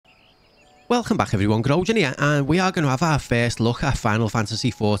Welcome back everyone, Grojan here, and we are going to have our first look at Final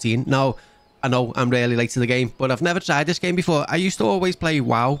Fantasy XIV. Now, I know I'm really late to the game, but I've never tried this game before. I used to always play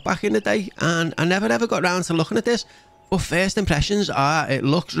WoW back in the day, and I never ever got around to looking at this. But first impressions are, it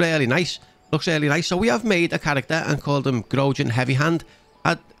looks really nice. So we have made a character and called him Grojan Heavy Hand.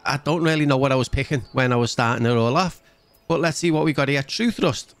 I don't really know what I was picking when I was starting it all off, but let's see what we got here. True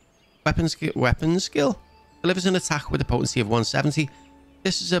Thrust, weapon skill, delivers an attack with a potency of 170.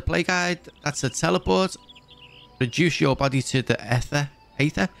 This is a play guide. That's a teleport. Reduce your body to the Aether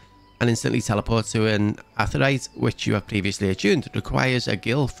and instantly teleport to an Aetherite which you have previously attuned. Requires a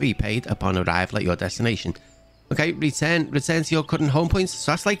gil fee paid upon arrival at your destination. Okay, return to your current home points.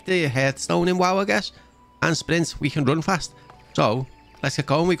 So that's like the Hearthstone in WoW, I guess. And sprint, we can run fast. So let's get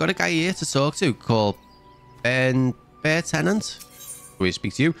going. We've got a guy here to talk to called Bear Tenant. We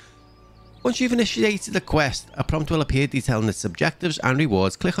speak to you. Once you've initiated the quest, a prompt will appear detailing its objectives and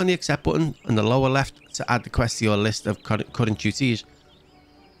rewards. Click on the accept button on the lower left to add the quest to your list of current duties.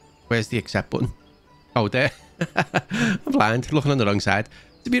 Where's the accept button? Oh, there. I'm blind, looking on the wrong side.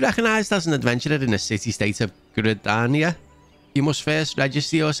 To be recognised as an adventurer in the city-state of Gridania, you must first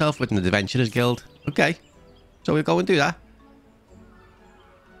register yourself with an Adventurers Guild. Okay, so we'll go and do that.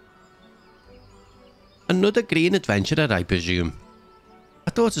 Another green adventurer, I presume. I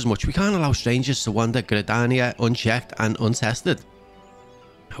thought as much. We can't allow strangers to wander Gridania unchecked and untested.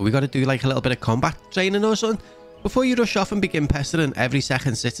 We got to do like a little bit of combat training or something. Before you rush off and begin pestering every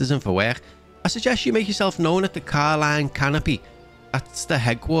second citizen for work, I suggest you make yourself known at the Carline Canopy. That's the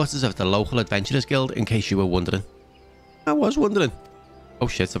headquarters of the local Adventurers Guild, in case you were wondering. I was wondering. Oh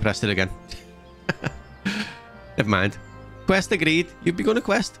shit, I pressed it again. Never mind. Quest agreed. You've begun a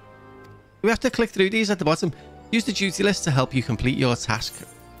quest. We have to click through these at the bottom. Use the duty list to help you complete your task.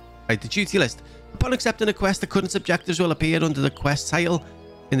 Right, the duty list. Upon accepting a quest, the current objectives will appear under the quest title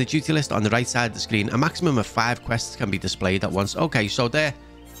in the duty list on the right side of the screen. A maximum of 5 quests can be displayed at once. Okay, so there.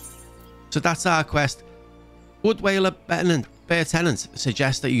 So that's our quest. Wood Whaler Bear Tenant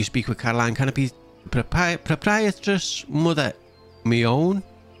suggests that you speak with Caroline Canopy, proprietress Mother Mione,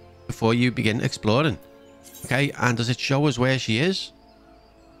 before you begin exploring. Okay, and does it show us where she is?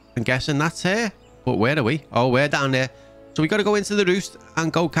 I'm guessing that's her. But where are we? Oh, we're down there. So we got to go into the roost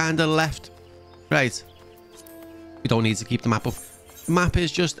and go kind of left. Right. We don't need to keep the map up. The map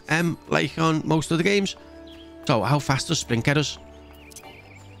is just M, like on most of the games. So how fast does sprint get us?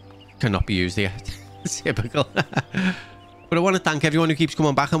 Cannot be used here. Typical. But I want to thank everyone who keeps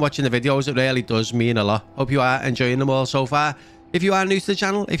coming back and watching the videos. It really does mean a lot. Hope you are enjoying them all so far. If you are new to the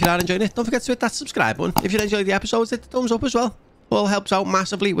channel, if you are enjoying it, don't forget to hit that subscribe button. If you enjoyed the episodes, hit the thumbs up as well. All helps out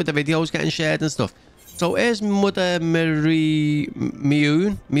massively with the videos getting shared and stuff. So here's Mother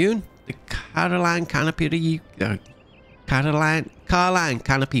Mione, the Carline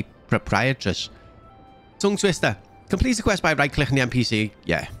Canopy proprietress. Tongue twister. Complete the quest by right-clicking the NPC.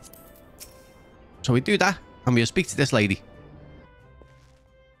 Yeah. So we do that, and we'll speak to this lady.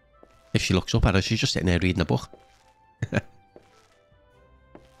 If she looks up at us, she's just sitting there reading a book.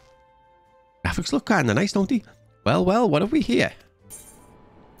 Graphics look kind of nice, don't they? Well, what have we here?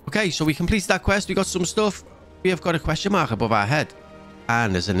 Okay, so we completed that quest. We got some stuff. We have got a question mark above our head.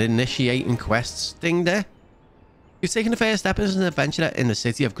 And there's an initiating quests thing there. You've taken the first step as an adventurer in the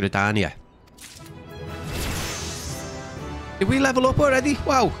city of Gridania. Did we level up already?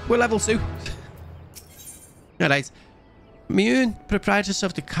 Wow, we're level 2. Alright. Mione, proprietress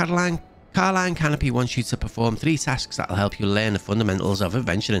of the Carline Canopy, wants you to perform 3 tasks that will help you learn the fundamentals of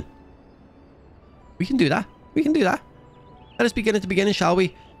adventuring. We can do that. We can do that. Let us begin at the beginning, shall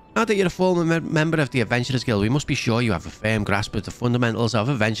we? Now that you're a former member of the Adventurers Guild, we must be sure you have a firm grasp of the fundamentals of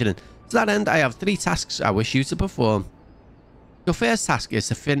adventuring. To that end, I have 3 tasks I wish you to perform. Your first task is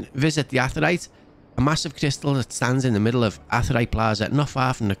to visit the Aetherite, a massive crystal that stands in the middle of Aetherite Plaza, not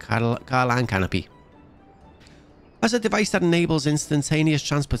far from the Carline Canopy. As a device that enables instantaneous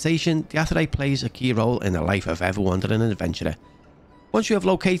transportation, the Aetherite plays a key role in the life of every wandering adventurer. Once you have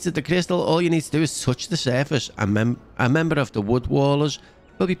located the crystal, all you need to do is touch the surface. A member of the Wood Whalers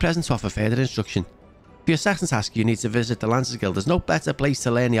will be present to offer further instruction. For your second task, you need to visit the Lancers Guild. There's no better place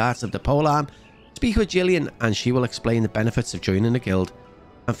to learn the arts of the polearm. Speak with Jillian and she will explain the benefits of joining the guild.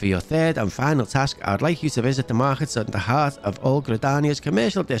 And for your third and final task, I would like you to visit the markets at the heart of Old Gridania's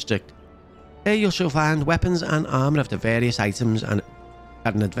commercial district. Here you shall find weapons and armour of the various items that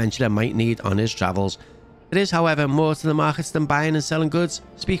an adventurer might need on his travels. There is, however, more to the markets than buying and selling goods.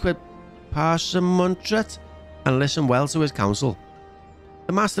 Speak with Parsamuntret and listen well to his counsel.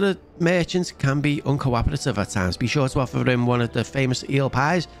 The master of merchants can be uncooperative at times. Be sure to offer him one of the famous eel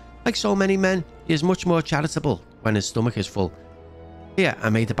pies. Like so many men, he is much more charitable when his stomach is full. Yeah, I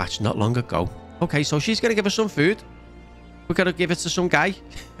made a batch not long ago. Okay, so she's going to give us some food. We're going to give it to some guy.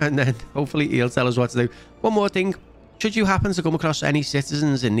 And then hopefully he'll tell us what to do. One more thing. Should you happen to come across any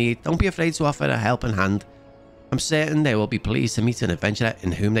citizens in need, don't be afraid to offer a helping hand. I'm certain they will be pleased to meet an adventurer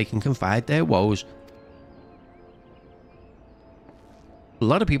in whom they can confide their woes. A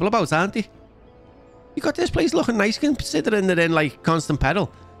lot of people about, aren't they? You got this place looking nice considering they're in like constant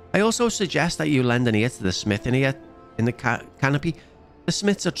peril. I also suggest that you lend an ear to the smith in here in the canopy. The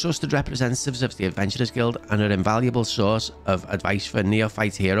smiths are trusted representatives of the Adventurers Guild and are an invaluable source of advice for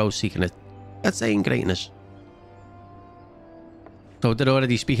neophyte heroes seeking attain greatness. So they're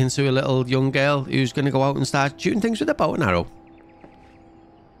already speaking to a little young girl who's going to go out and start shooting things with a bow and arrow.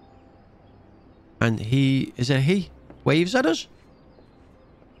 And he waves at us.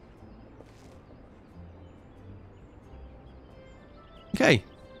 Okay,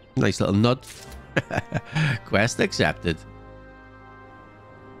 nice little nod. Quest accepted.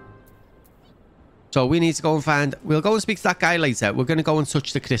 So we need to go and find... We'll go and speak to that guy later. We're going to go and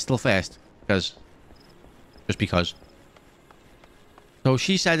touch the crystal first. Just because. So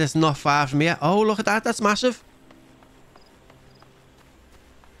she said it's not far from here. Oh, look at that. That's massive.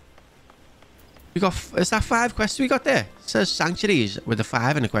 We got... Is that 5 quests we got there? It says sanctuaries with a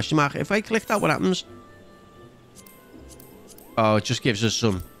 5 and a question mark. If I click that, what happens? Oh, it just gives us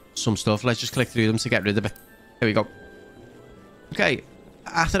some stuff. Let's just click through them to get rid of it. Here we go. Okay.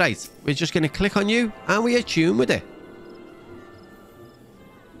 After that, we're just going to click on you and we attune with it.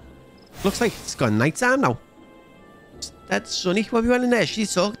 Looks like it's gone night time now. It's dead sunny. When we went in there, she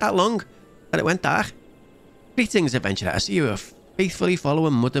talked that long that it went dark. Greetings, adventurer. I see you are faithfully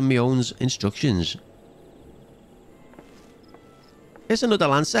following Mother Mion's instructions. Here's another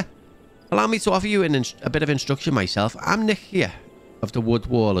lancer. Allow me to offer you a bit of instruction myself. I'm Nick here of the Wood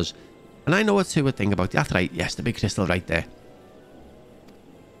Wallers, and I know a thing about that. Right? Yes, the big crystal right there.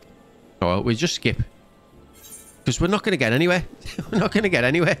 So we just skip. Because we're not going to get anywhere. We're not going to get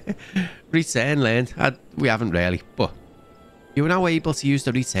anywhere. Return learned. We haven't really. But you are now able to use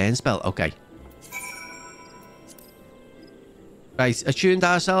the return spell. Okay. Right. Attuned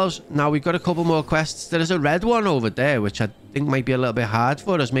ourselves. Now we've got a couple more quests. There is a red one over there, which I think might be a little bit hard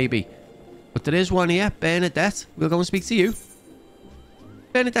for us maybe. But there is one here. Bernadette. We'll go and speak to you.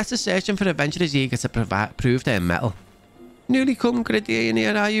 Bernadette is searching for adventurers eager to prove their mettle. Newly come Gridian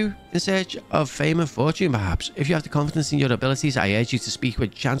here, are you? In search of fame and fortune, perhaps? If you have the confidence in your abilities, I urge you to speak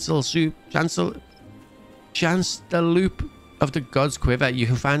with Chancellor Loop of the God's Quiver. You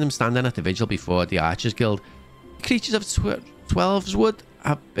can find him standing at the vigil before the Archers Guild. The creatures of Twelveswood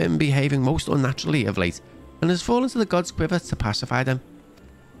have been behaving most unnaturally of late, and has fallen to the God's Quiver to pacify them.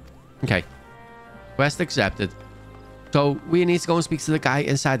 Okay. Quest accepted. So we need to go and speak to the guy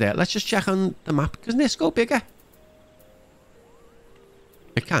inside there. Let's just check on the map. Doesn't this go bigger?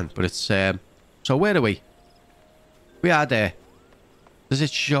 It can, but it's... So where are we? We are there. Does it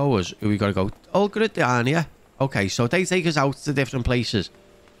show us who we got to go? Oh, good down here. Okay, so they take us out to different places.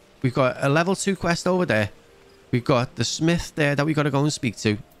 We've got a level 2 quest over there. We've got the smith there that we got to go and speak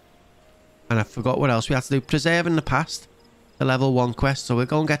to. And I forgot what else we had to do. Preserving the past. The level 1 quest, so we'll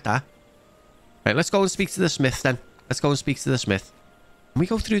go and get that. Right, let's go and speak to the smith then. Let's go and speak to the smith. Can we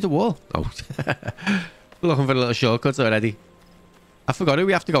go through the wall? Oh. We're looking for a little shortcut already. I forgot who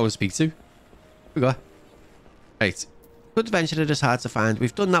we have to go and speak to. Forgot. Right. Good adventurer is hard to find.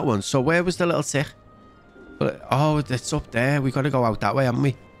 We've done that one. So where was the little tick? Oh, it's up there. We've got to go out that way, haven't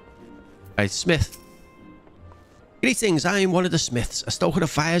we? Right, smith. Greetings, I am one of the smiths, a stoker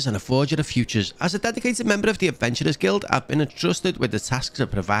of fires and a forger of futures. As a dedicated member of the Adventurers Guild, I've been entrusted with the tasks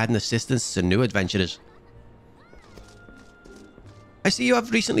of providing assistance to new adventurers. I see you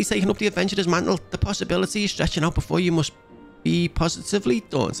have recently taken up the Adventurer's mantle. The possibilities stretching out before you must be positively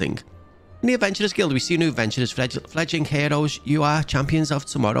daunting. In the Adventurers Guild, we see new adventurers, fledgling heroes. You are champions of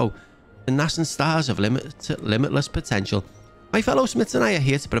tomorrow, the nascent stars of limitless potential. My fellow smiths and I are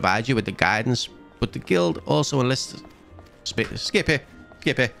here to provide you with the guidance, but the guild also enlists... Skip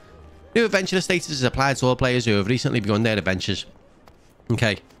it. New adventurer status is applied to all players who have recently begun their adventures.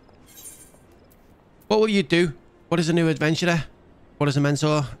 Okay. What will you do? What is a new adventurer? What is a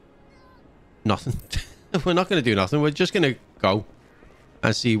mentor? Nothing. We're not going to do nothing. We're just going to go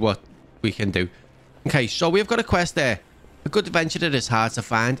and see what we can do. Okay, so we've got a quest there. A good adventurer is hard to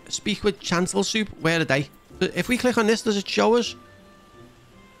find. Speak with Chancellor Soup. Where are they? If we click on this, does it show us?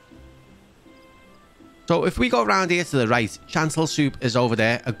 So if we go around here to the right, Chancellor Soup is over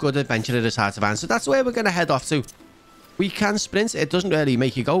there. A good adventurer is hard to find. So that's where we're going to head off to. We can sprint. It doesn't really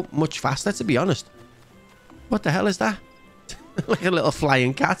make you go much faster, to be honest. What the hell is that? Like a little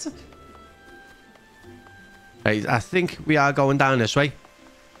flying cat. Right, I think we are going down this way.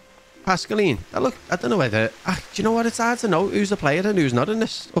 Pascaline. Look, I don't know whether... do you know what? It's hard to know who's the player and who's not in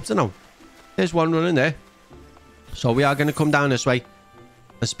this. Up to now. There's one running there. So we are going to come down this way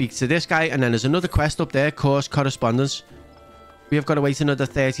and speak to this guy. And then there's another quest up there. Course correspondence. We have got to wait another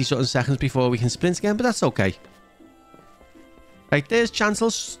 30-something seconds before we can sprint again. But that's okay. Right, there's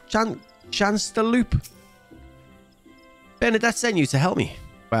Chancellor Loop. Bernadette sent you to help me.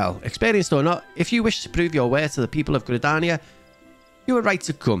 Well, experienced or not, if you wish to prove your worth to the people of Gridania, you are right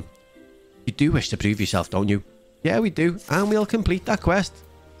to come. You do wish to prove yourself, don't you? Yeah, we do. And we'll complete that quest.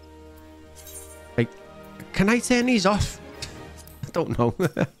 Right, can I turn these off? I don't know.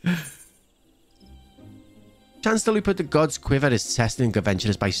 Chancellor Loop of the Gods Quiver is testing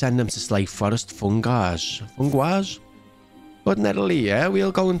adventurers by sending them to slay forest fungars. Funguars? Ordinarily, yeah,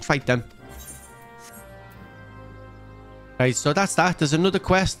 we'll go and fight them. Right, so that's that. There's another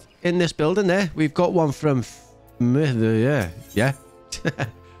quest in this building there. We've got one from... yeah.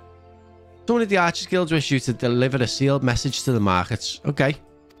 Some of the Archers Guilds wish you to deliver a sealed message to the markets. Okay.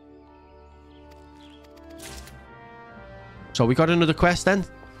 So we got another quest then.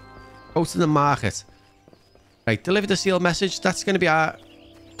 Go to the market. Right, deliver the sealed message. That's going to be our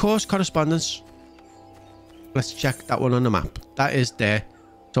course correspondence. Let's check that one on the map. That is there.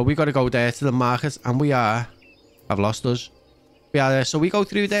 So we got to go there to the market. And we are... I've lost us. We are there. So we go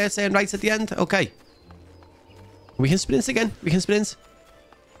through there, saying right at the end. Okay. We can sprint again. We can sprint.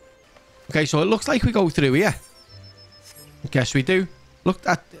 Okay, so it looks like we go through here. Guess we do. Look,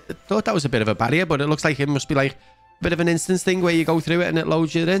 I thought that was a bit of a barrier, but it looks like it must be like a bit of an instance thing where you go through it and it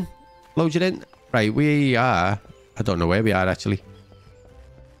loads you in. Loads you in. Right, we are... I don't know where we are, actually.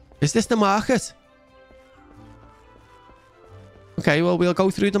 Is this the market? Okay, well, we'll go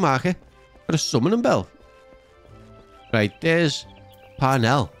through the market. Got a summoning bell. Right, there's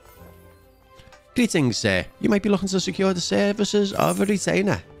Parnell. Greetings, sir. You might be looking to secure the services of a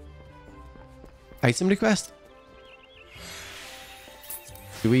retainer. Item request.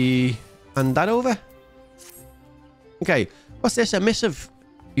 Do we hand that over? Okay. What's this? A missive,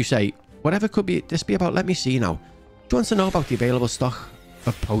 you say? Whatever could be this be about? Let me see now. Do you want to know about the available stock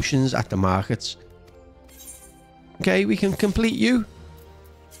of potions at the markets? Okay, we can complete you.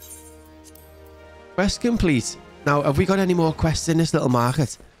 Quest complete. Now, have we got any more quests in this little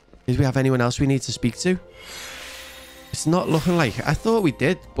market? Did we have anyone else we need to speak to? It's not looking like it. I thought we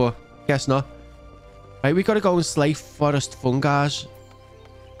did, but guess not. Right, we got to go and slay forest fungars.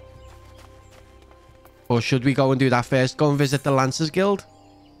 Or should we go and do that first? Go and visit the Lancers Guild.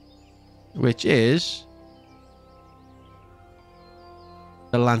 Which is...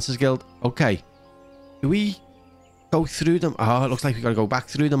 the Lancers Guild. Okay. Do we go through them? Oh, it looks like we got to go back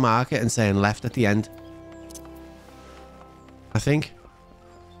through the market and turn left at the end. I think.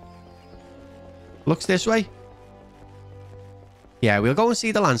 Looks this way. Yeah, we'll go and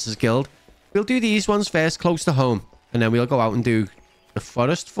see the Lancers Guild. We'll do these ones first, close to home. And then we'll go out and do the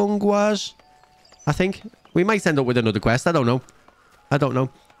forest funguars. I think. We might end up with another quest. I don't know. I don't know.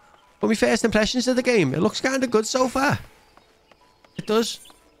 But my first impressions of the game, it looks kind of good so far. It does.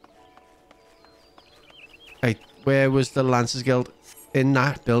 Right, where was the Lancers Guild? In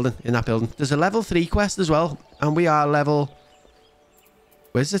that building. In that building. There's a level 3 quest as well. And we are level...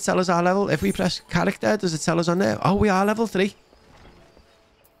 Where does it tell us our level? If we press character, does it tell us on there? Oh, we are level 3.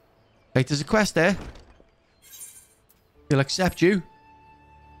 Right, there's a quest there. We'll accept you.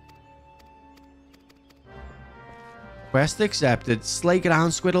 Quest accepted. Slay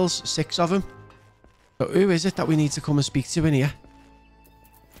ground squirrels. 6 of them. So who is it that we need to come and speak to in here?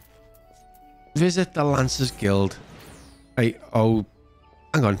 Visit the Lancers Guild. Right, oh.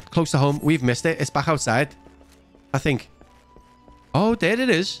 Hang on. Close to home. We've missed it. It's back outside. I think. Oh, there it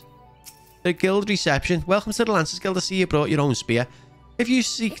is. The guild reception. Welcome to the Lancers Guild. I see you brought your own spear. If you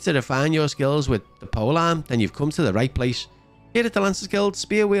seek to refine your skills with the polearm, then you've come to the right place. Here at the Lancers Guild,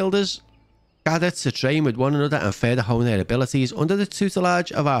 spear wielders gather to train with one another and further hone their abilities under the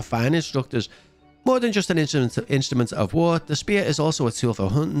tutelage of our fine instructors. More than just an instrument of war, the spear is also a tool for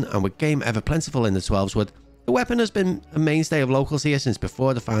hunting, and with game ever plentiful in the Twelveswood, the weapon has been a mainstay of locals here since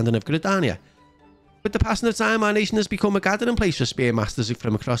before the founding of Gridania. With the passing of time, our nation has become a gathering place for spear masters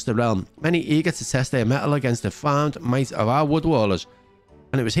from across the realm, many eager to test their mettle against the found might of our woodwallers.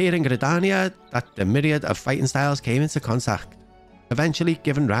 And it was here in Gridania that the myriad of fighting styles came into contact, eventually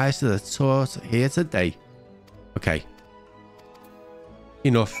giving rise to the taught here today. Okay.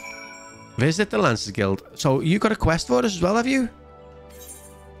 Enough. Visit the Lancers Guild. So you got a quest for us as well, have you?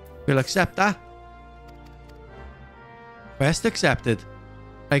 We'll accept that. Quest accepted.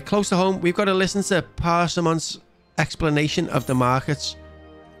 Right, close to home, we've got to listen to Parsimon's explanation of the markets.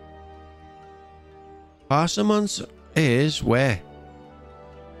 Parsimons is where?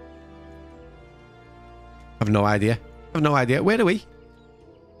 I've no idea. I've no idea. Where are we?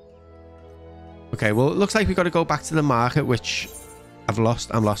 Okay, well, it looks like we got to go back to the market, which I've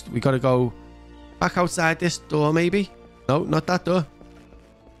lost. I'm lost. We got to go back outside this door, maybe? No, not that door.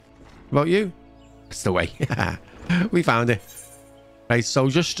 What about you? It's the way. We found it. Right, so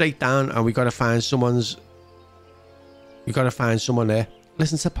just straight down, and we got to find someone's... We got to find someone there.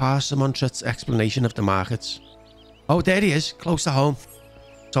 Listen to Parsimon's explanation of the markets. Oh, there he is, close to home.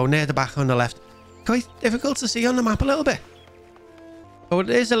 So near the back on the left. Quite difficult to see on the map a little bit. So it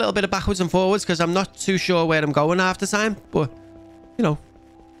is a little bit of backwards and forwards because I'm not too sure where I'm going half the time. But, you know,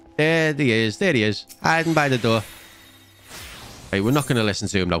 there he is. There he is. Hiding by the door. Right, we're not going to listen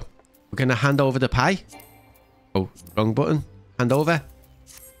to him, though. We're going to hand over the pie. Oh, wrong button. Hand over.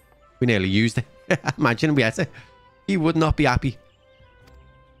 We nearly used it. Imagine we had it. He would not be happy.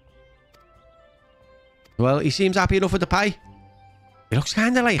 Well, he seems happy enough with the pie. He looks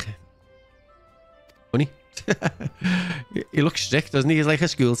kind of like... funny. He looks strict, doesn't he? He's like a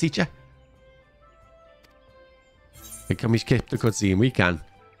school teacher. Can we skip the cutscene? We can.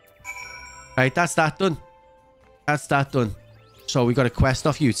 Right, that's that done. That's that done. So we got a quest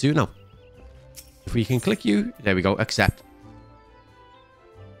off you too now. If we can click you, there we go, accept.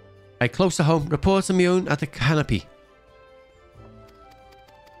 Right, close to home. Report immune at the canopy.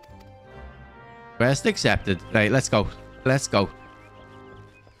 Quest accepted. Right, let's go. Let's go.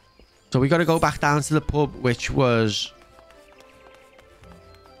 So we got to go back down to the pub, which was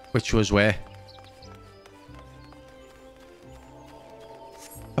where?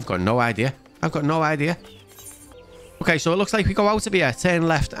 I've got no idea. I've got no idea. Okay, so it looks like we go out of here, turn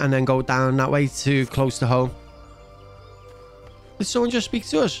left, and then go down that way to close to home. Did someone just speak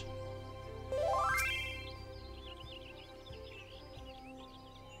to us?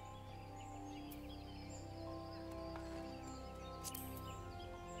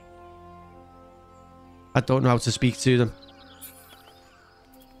 I don't know how to speak to them.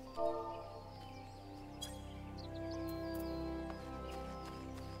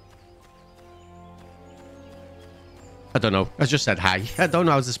 I don't know. I just said hi. I don't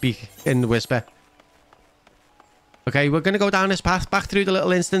know how to speak in whisper. Okay, we're going to go down this path back through the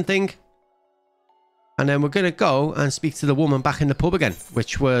little instant thing. And then we're going to go and speak to the woman back in the pub again,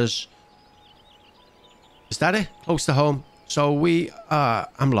 which was... Is that it? Close to home. So we are...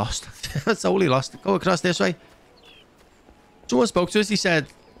 I'm lost. I'm totally lost. Go across this way. Someone spoke to us. He said,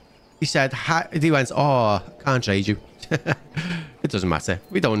 hi. He went, oh, can't trade you. It doesn't matter.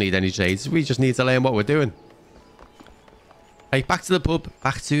 We don't need any trades. We just need to learn what we're doing. Right, back to the pub.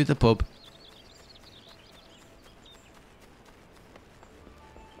 Back to the pub.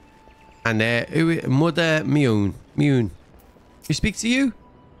 And Mother Mune. We speak to you.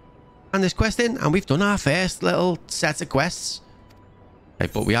 And this quest in. And we've done our first little set of quests.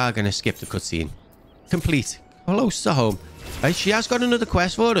 Right, but we are going to skip the cutscene. Complete. Close to home. Right, she has got another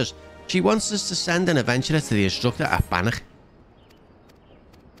quest for us. She wants us to send an adventurer to the instructor at Bannock.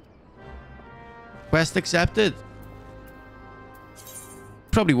 Quest accepted.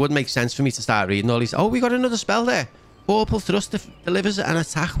 Probably would make sense for me to start reading all these. Oh, we got another spell there. Vorpal Thrust delivers an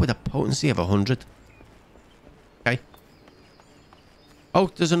attack with a potency of 100. Okay.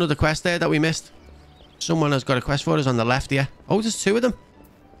 Oh, there's another quest there that we missed. Someone has got a quest for us on the left here. Oh, there's two of them.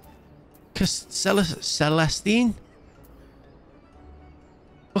 Celestine.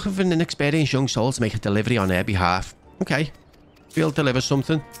 Looking for an inexperienced young soul to make a delivery on their behalf. Okay. We'll deliver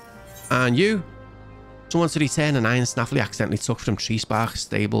something. And you? Someone to return an iron snaffle he accidentally took from Tree Spark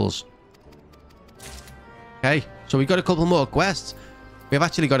Stables. Okay, so we got a couple more quests. We've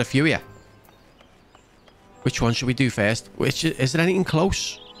actually got a few here. Which one should we do first? Is there anything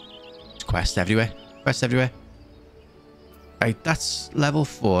close? There's quests everywhere. Quests everywhere. Right, that's level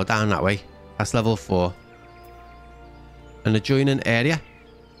 4 down that way. That's level 4. An adjoining area.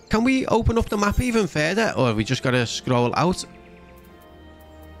 Can we open up the map even further? Or have we just got to scroll out?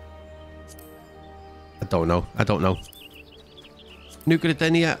 I don't know. I don't know. New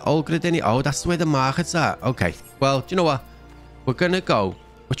Gradinia, Old Gradinia. Oh, that's where the markets are. Okay. Well, do you know what? We're going to go.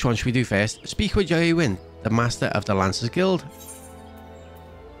 Which one should we do first? Speak with Joywin, the master of the Lancers Guild.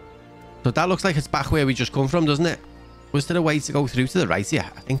 So that looks like it's back where we just come from, doesn't it? Was there a way to go through to the right here?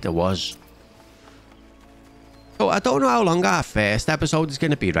 I think there was. So I don't know how long our first episode is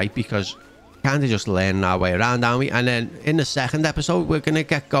going to be, right? Because kind of just learning our way around, aren't we? And then in the second episode, we're going to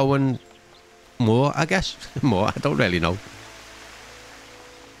get going... more, I guess. More, I don't really know.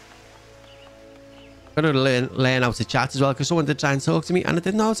 I'm going to learn how to chat as well, because someone did try and talk to me and I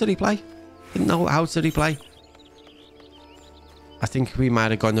didn't know how to reply. Didn't know how to reply. I think we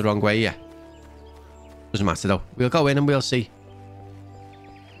might have gone the wrong way here. Doesn't matter though. We'll go in and we'll see.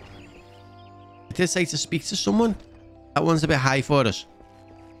 It did say to speak to someone. That one's a bit high for us.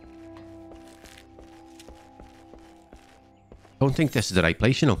 Don't think this is the right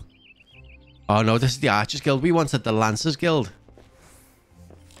place, you know. Oh no, this is the Archers Guild. We wanted the Lancers Guild.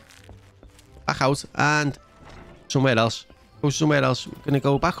 Back out and somewhere else. Go somewhere else. We're going to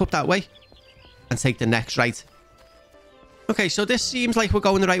go back up that way and take the next right. Okay, so this seems like we're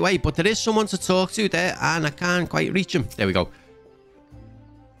going the right way, but there is someone to talk to there and I can't quite reach him. There we go.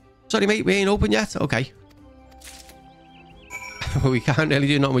 Sorry, mate, we ain't open yet. Okay. We can't really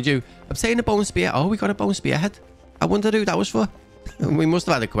do nothing with you. Obtain a bone spear. Oh, we got a bone spearhead. I wonder who that was for. We must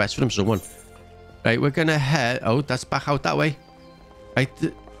have had a quest from someone. Right, we're going to head... Oh, that's back out that way. Right.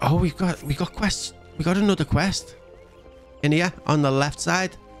 Oh, we got quests. We got another quest. In here, on the left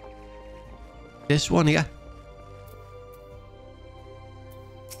side. This one here.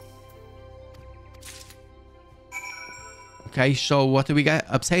 Okay, so what do we get?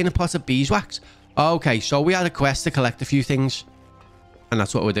 Obtain a pot of beeswax. Okay, so we had a quest to collect a few things. And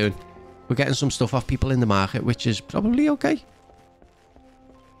that's what we're doing. We're getting some stuff off people in the market, which is probably okay.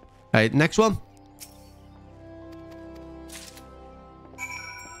 Right, next one.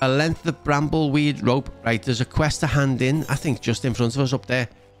 A length of brambleweed rope. Right, there's a quest to hand in. I think just in front of us up there.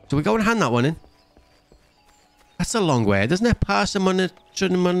 So we go and hand that one in. That's a long word, isn't it? Parsimony.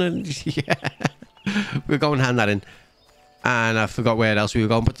 Yeah. We're going to hand that in. And I forgot where else we were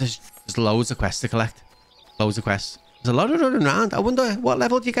going, but there's loads of quests to collect. Loads of quests. There's a lot of running around. I wonder what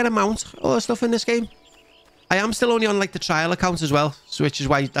level do you get a mount or stuff in this game? I am still only on like the trial account as well, so which is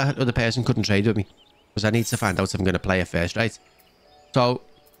why that other person couldn't trade with me. Because I need to find out if I'm going to play it first, right? So,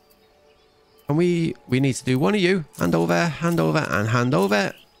 and we need to do one of you. Hand over, and hand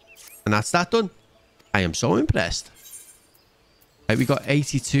over. And that's that done. I am so impressed. Right, we got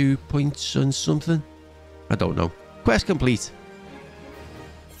 82 points and something. I don't know. Quest complete.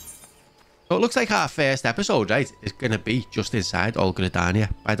 So it looks like our first episode, right, is going to be just inside Old Gridania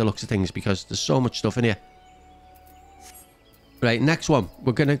by the looks of things because there's so much stuff in here. Right, next one.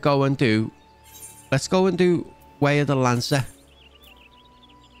 We're going to go and do... Let's go and do Way of the Lancer.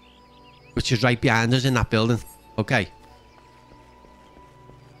 Which is right behind us in that building. Okay. It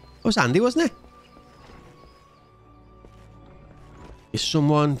was Andy, wasn't it? Is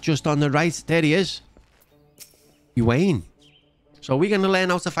someone just on the right? There he is. Wayne. So we're going to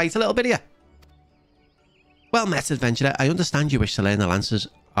learn how to fight a little bit here. Well met, adventurer. I understand you wish to learn the Lancer's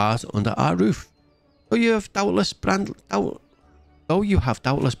art under our roof. Though you have doubtless brandished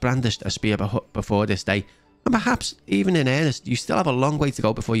a spear before this day, and perhaps even in earnest, you still have a long way to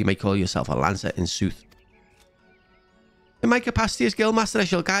go before you may call yourself a Lancer in sooth. In my capacity as Guildmaster, I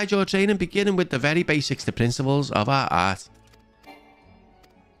shall guide your training, beginning with the very basics, the principles of our art.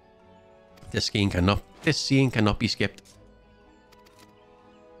 This scene cannot be skipped.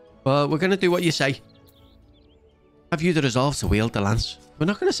 Well, we're going to do what you say. Have you the resolve to wield the lance? We're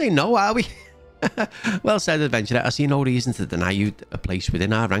not going to say no, are we? Well said, adventurer. I see no reason to deny you a place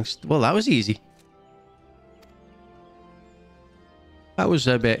within our ranks. Well, that was easy. That was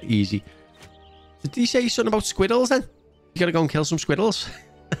a bit easy. Did he say something about squirrels then? You got to go and kill some squirrels.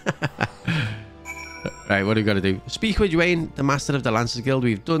 Right, what do we got to do? Speak with Wayne, the master of the Lancers Guild.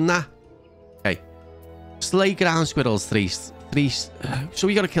 We've done that. Okay. Slay ground squirrels, three. So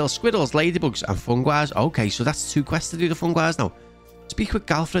we got to kill squirrels, ladybugs, and funguars. Okay, so that's 2 quests to do the funguars now. Speak with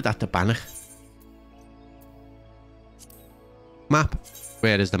Galfred at the Bannock. Map.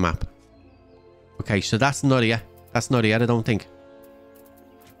 Where is the map? Okay, so that's not here. That's not here, I don't think.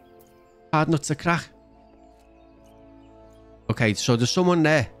 Hard nuts to crack. Okay, so there's someone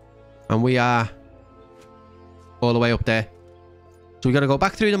there. And we are all the way up there. So we got to go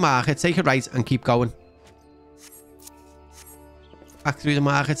back through the market, take a right, and keep going. Back through the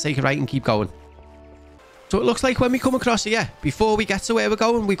market, take a right, and keep going. So it looks like when we come across here, before we get to where we're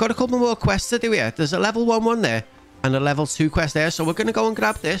going, we've got a couple more quests to do here. There's a level 1 one there, and a level 2 quest there. So we're going to go and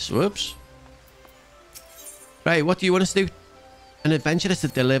grab this. Whoops. Right, what do you want us to do? An adventurer to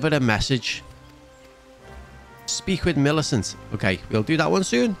deliver a message. Speak with Millicent. Okay, we'll do that one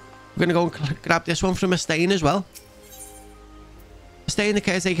soon. We're going to go and grab this one from Estain as well. Estain, the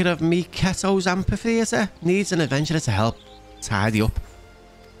caretaker of Miketo's amphitheatre, needs an adventurer to help tidy up.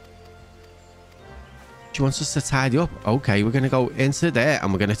 She wants us to tidy up. Okay, we're going to go into there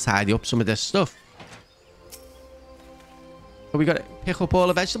and we're going to tidy up some of this stuff. So we got to pick up all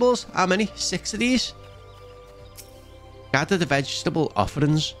the vegetables. How many? 6 of these. Gather the vegetable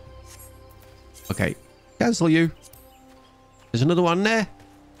offerings. Okay, cancel you. There's another one there.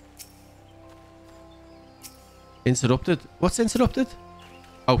 Interrupted. What's interrupted?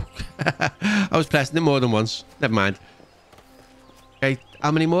 Oh, I was pressing it more than once. Never mind. Okay,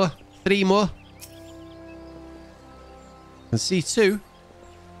 how many more? 3 more. I can see 2.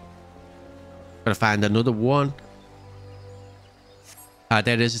 Gotta find another one. Ah,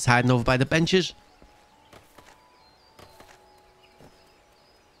 there it is. It's hiding over by the benches.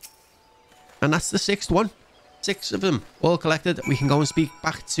 And that's the 6th one. 6 of them all collected. We can go and speak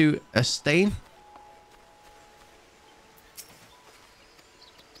back to a stain.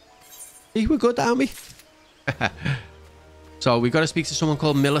 See, we're good, aren't we? So we've got to speak to someone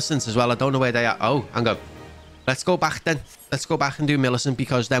called Millicent as well. I don't know where they are. Oh, hang on. Let's go back then. Let's go back and do Millicent,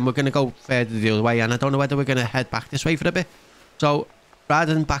 because then we're going to go further the other way. And I don't know whether we're going to head back this way for a bit. So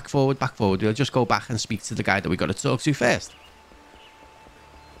rather than back forward, we'll just go back and speak to the guy that we got to talk to first.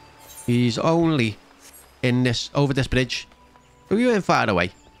 He's only in this, over this bridge. We weren't far away.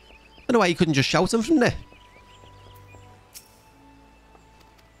 I don't know why you couldn't just shout him from there.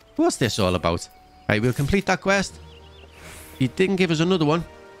 What's this all about? Right, we'll complete that quest. He didn't give us another one,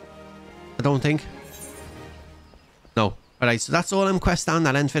 I don't think. No. Alright, so that's all them quests down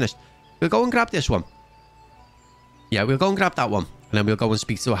that end finished. We'll go and grab this one. Yeah, we'll go and grab that one. And then we'll go and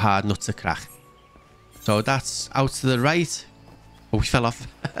speak to a hard nut to crack. So that's out to the right. Oh, we fell off.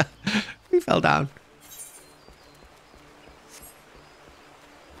 We fell down.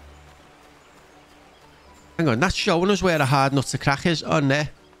 Hang on, that's showing us where a hard nut to crack is on there.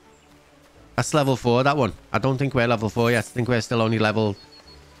 That's level 4, that one. I don't think we're level 4 yet. I think we're still only level...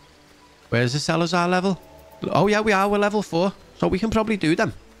 Where's the Salazar level? Oh yeah, we are. We're level 4. So we can probably do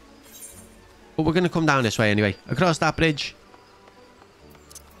them. But we're going to come down this way anyway. Across that bridge.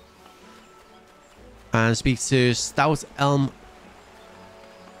 And speak to Stout Elm.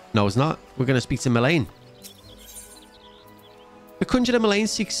 No, it's not. We're going to speak to Mullane. The Conjurer Mullane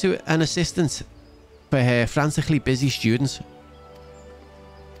seeks to an assistant for her frantically busy students.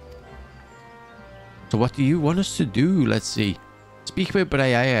 So what do you want us to do? Let's see. Speak with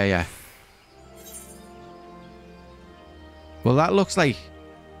Brea. Yeah. Well, that looks like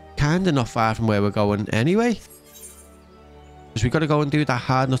kind of not far from where we're going anyway. Because we've got to go and do that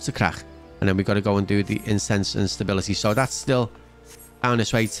hard nut to crack. And then we've got to go and do the incense and stability. So that's still down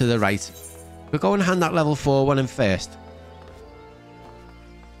this way to the right. We'll go and hand that level 4 one in first.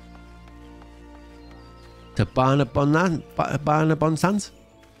 To Barnabonsant.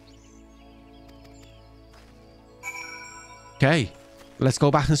 Okay. Let's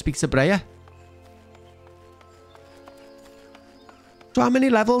go back and speak to Brea. So how many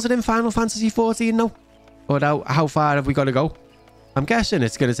levels are in Final Fantasy XIV now? Or how far have we got to go? I'm guessing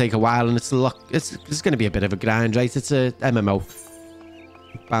it's going to take a while, and it's going to be a bit of a grind, right? It's a MMO.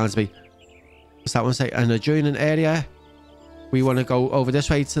 Bound to be. What's that one say? An adjoining area. We want to go over this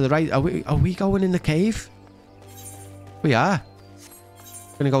way to the right. Are we going in the cave? We are.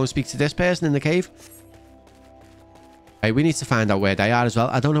 Going to go and speak to this person in the cave. Hey, we need to find out where they are as well.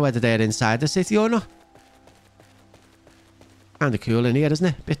 I don't know whether they're inside the city or not. Kind of cool in here, isn't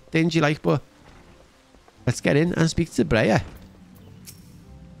it? Bit dingy like, but let's get in and speak to Brea.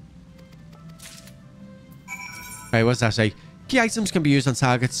 Right, what's that say? Key items can be used on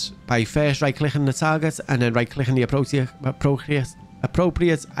targets by first right-clicking the target and then right-clicking the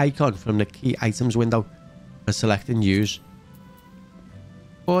appropriate icon from the key items window and selecting use.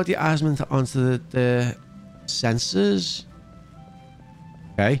 Or the attachment onto the sensors.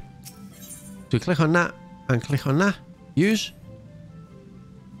 Okay. So we click on that and click on that. Use.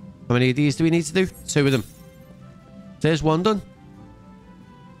 How many of these do we need to do? 2 of them. There's one done.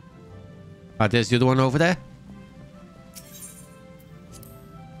 Ah, there's the other one over there.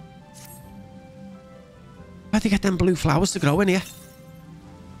 How'd they get them blue flowers to grow in here?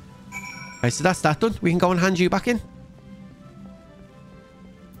 Right, so that's that done. We can go and hand you back in.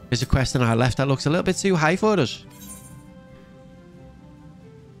 There's a quest on our left that looks a little bit too high for us.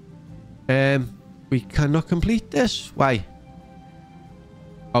 We cannot complete this. Why?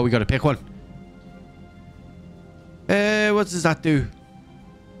 Oh, we got to pick one. What does that do?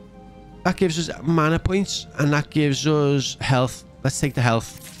 That gives us mana points, and that gives us health. Let's take the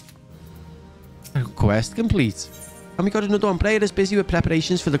health. Quest complete. And we got another one. Player is busy with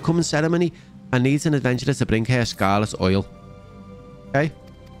preparations for the coming ceremony and needs an adventurer to bring her scarlet oil. Okay.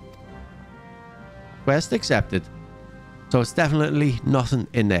 Quest accepted. So it's definitely nothing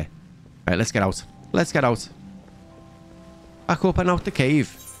in there. Right, let's get out. Let's get out. Back up and out the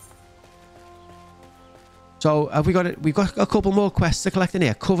cave. So have we got it? We've got a couple more quests to collect in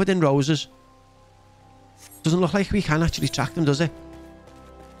here, covered in roses. Doesn't look like we can actually track them, does it?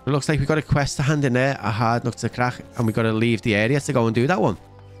 It looks like we've got a quest to hand in there, a hard nut to crack, and we've got to leave the area to go and do that one.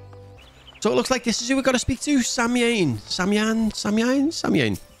 So it looks like this is who we've got to speak to. Samyain.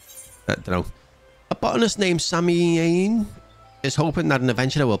 Samyain? I don't know. A botanist named Samyain is hoping that an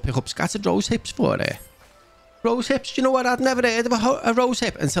adventurer will pick up scattered rose hips for her. Rose hips? Do you know what? I'd never heard of a rose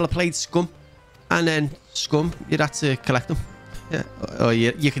hip until I played Scum. And then Scum, you'd have to collect them. Yeah. Or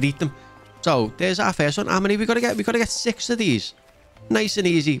you could eat them. So there's our first one. How many we got to get? We got to get 6 of these. Nice and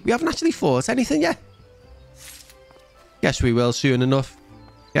easy. We haven't actually fought anything yet. Yes, we will soon enough.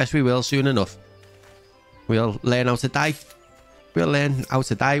 Yes, we will soon enough. We'll learn how to die. We'll learn how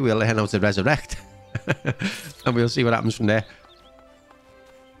to die. We'll learn how to resurrect. And we'll see what happens from there.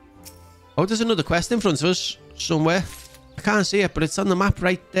 Oh, there's another quest in front of us somewhere. I can't see it, but it's on the map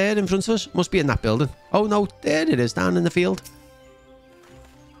right there in front of us. Must be in that building. Oh, no. There it is, down in the field.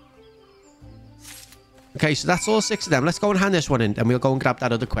 Okay, so that's all 6 of them. Let's go and hand this one in, and we'll go and grab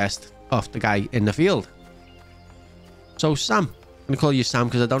that other quest off the guy in the field. So, Sam. I'm going to call you Sam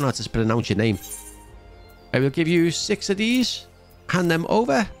because I don't know how to pronounce your name. I will give you 6 of these. Hand them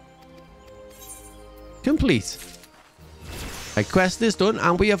over. Complete. Right, quest is done,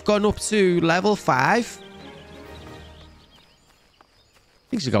 and we have gone up to level 5.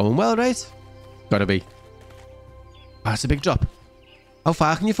 Things are going well, right? Gotta be. Oh, that's a big drop. How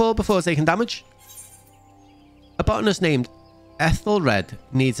far can you fall before taking damage? A botanist named Ethelred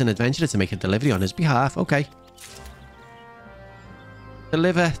needs an adventurer to make a delivery on his behalf. Okay.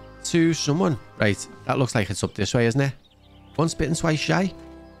 Deliver to someone. Right, that looks like it's up this way, isn't it? Once bitten, twice shy.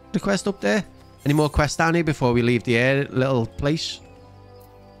 The quest up there. Any more quests down here before we leave the little place?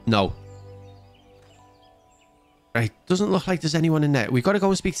 No. Right, doesn't look like there's anyone in there. We've got to go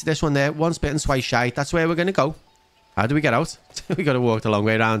and speak to this one there. Once bitten, twice shy. That's where we're going to go. How do we get out? We got to walk the long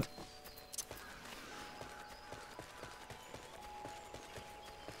way around.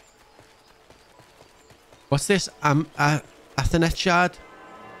 What's this? Athanet shard.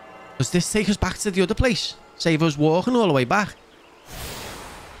 Does this take us back to the other place? Save us walking all the way back?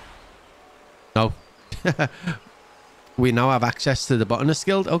 No. We now have access to the botanist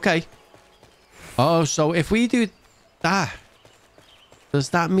guild. Okay. Oh, so if we do that, does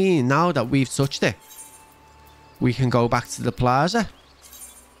that mean now that we've touched it, we can go back to the plaza?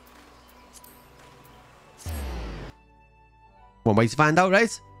 One way to find out,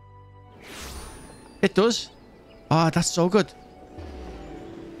 right? It does. Oh, that's so good.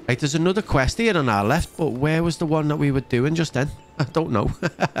 Right, there's another quest here on our left, but where was the one that we were doing just then? I don't know.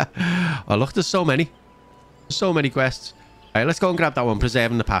 Oh, look, there's so many. So many quests. Right, let's go and grab that one,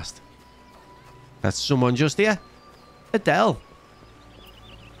 preserving the past. That's someone just here. Adele.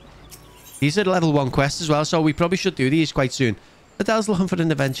 These are level 1 quests as well, so we probably should do these quite soon. Adele's looking for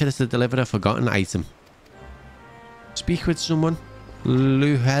an adventurer to deliver a forgotten item. Speak with someone.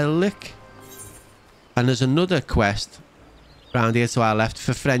 Luhelik. And there's another quest around here to our left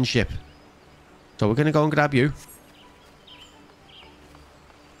for friendship. So we're going to go and grab you.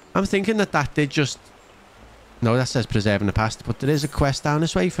 I'm thinking that did just... No, that says preserving the past. But there is a quest down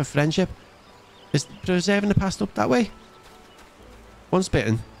this way for friendship. Is preserving the past up that way? Once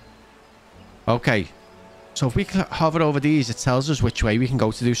bitten. Okay. So if we hover over these, it tells us which way we can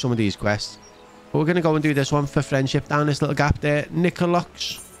go to do some of these quests. But we're going to go and do this one for friendship down this little gap there.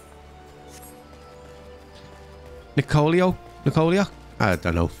 Nicolox. Nicolio? I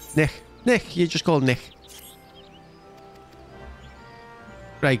don't know. Nick, you're just called Nick.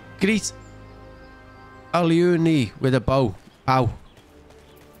 Right, greet Aliuni with a bow. Bow.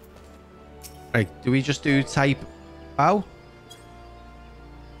 Right, do we just do type bow?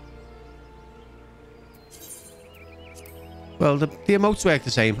 Well, the emotes work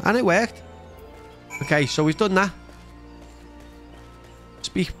the same, and it worked. Okay, so we've done that.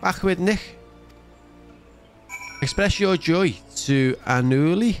 Speak back with Nick. Express your joy to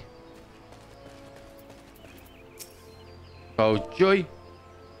Anuli. Oh, joy.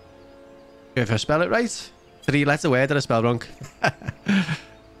 If I spell it right. 3-letter word that I spell wrong.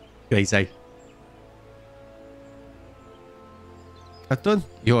 Great, eh? That done?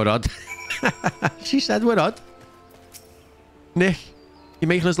 You're odd. She said we're odd. Nick, you're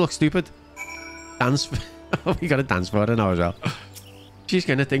making us look stupid. Dance. Oh, we got to dance for her now as well. She's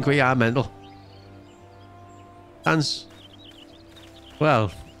going to think we are mental. Dance.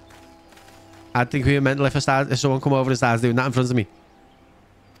 Well, I'd think we were mental if someone come over and starts doing that in front of me.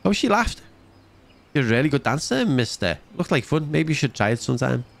 Oh, she laughed. You're a really good dancer, mister. Looked like fun. Maybe you should try it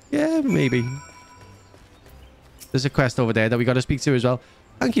sometime. Yeah, maybe. There's a quest over there that we got to speak to as well.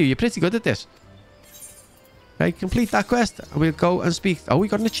 Thank you. You're pretty good at this. Right, complete that quest. And we'll go and speak. Oh, we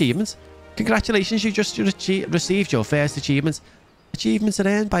got an achievement. Congratulations. You just received your first achievement. Achievements are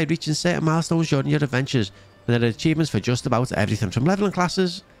earned by reaching certain milestones during your adventures. And there are achievements for just about everything, from leveling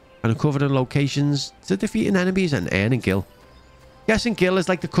classes and uncovering locations to defeating enemies and earning gil. Guessing gil is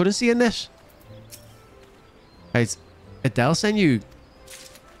like the currency in this. Right, Adele sent you.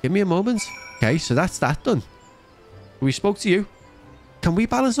 Give me a moment. Okay, so that's that done. We spoke to you. Can we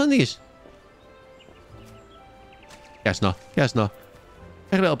balance on these? Guess not. Guess not.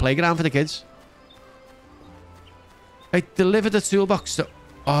 Like a little playground for the kids. I delivered the toolbox to...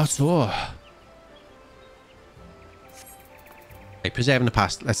 Oh, so... Right, preserving the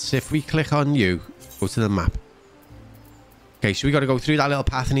past. Let's see if we click on you. Go to the map. Okay, so we got to go through that little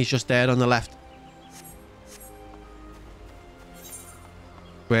path and he's just there on the left.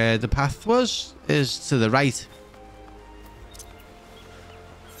 Where the path was is to the right.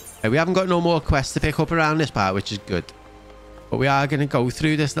 Okay, we haven't got no more quests to pick up around this part, which is good. But we are going to go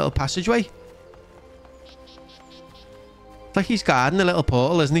through this little passageway. It's like he's guarding a little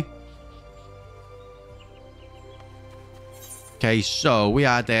portal, isn't he? Okay, so we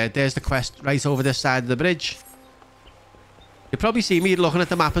are there. There's the quest right over this side of the bridge. You'll probably see me looking at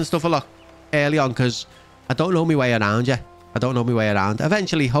the map and stuff a lot early on because I don't know my way around yet. I don't know my way around.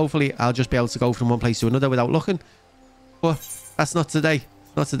 Eventually, hopefully, I'll just be able to go from one place to another without looking. But that's not today.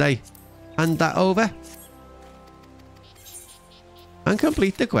 Not today. Hand that over. And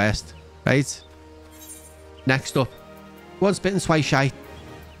complete the quest. Right. Next up. Once bitten, twice shy.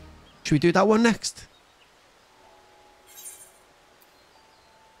 Should we do that one next?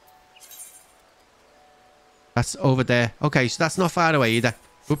 That's over there. Okay, so that's not far away either.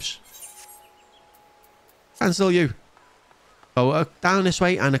 Oops. Cancel you. Go down this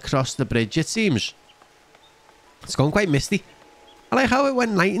way and across the bridge, it seems. It's going quite misty. I like how it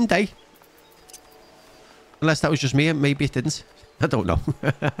went night and day. Unless that was just me, and maybe it didn't. I don't know.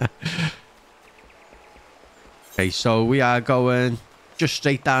 Okay, so we are going just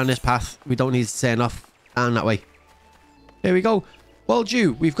straight down this path. We don't need to turn off down that way. There we go. Well,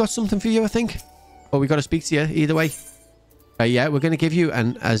 Jew, we've got something for you, I think. But we got to speak to you either way. Yeah, we're going to give you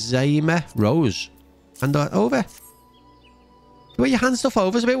an Azima Rose. Hand that over. The way you hand stuff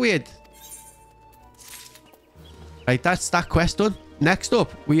over is a bit weird. Right, that's that quest done. Next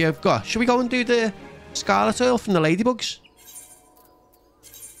up, we have got... Should we go and do the Scarlet Oil from the Ladybugs?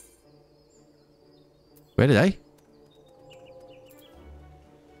 Where are they?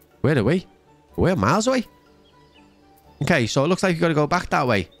 Where are we? We're miles away. Okay, so it looks like we've got to go back that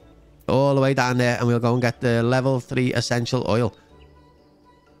way. All the way down there, and we'll go and get the level 3 essential oil.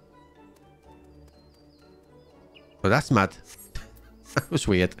 Oh, that's mad. That was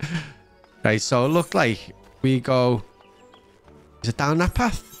weird. Right, so it looked like we go... Is it down that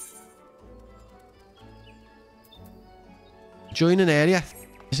path? Join an area.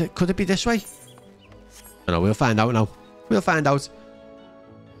 Is it? Could it be this way? I don't know, we'll find out now. We'll find out.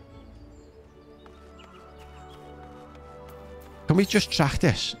 Can we just track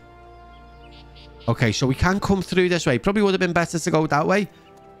this? Okay, so we can come through this way. Probably would have been better to go that way.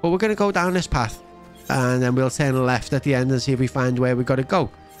 But we're going to go down this path. And then we'll turn left at the end and see if we find where we got to go.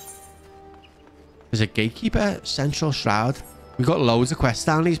 There's a gatekeeper, central shroud. We've got loads of quests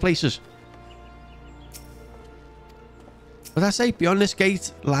down these places. But I say, beyond this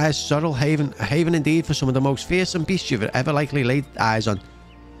gate lies Sorrel Haven, a haven indeed for some of the most fearsome beasts you've ever likely laid eyes on.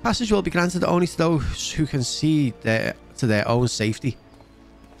 Passage will be granted only to those who can see to their own safety.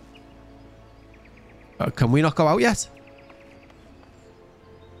 Can we not go out yet?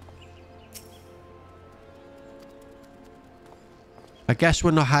 I guess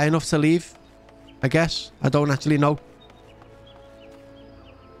we're not high enough to leave. I guess. I don't actually know.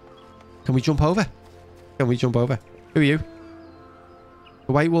 Can we jump over? Can we jump over? Who are you?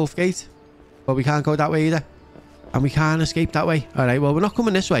 The White Wolf Gate. But we can't go that way either. And we can't escape that way. Alright, well, we're not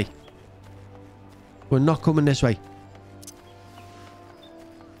coming this way. We're not coming this way.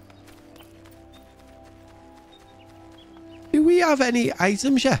 Do we have any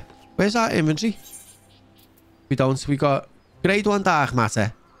items yet? Where's our inventory? We don't. We got grade 1 dark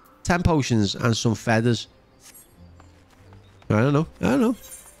matter, 10 potions, and some feathers. I don't know. I don't know.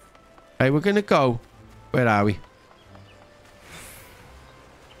 Right, we're going to go. Where are we?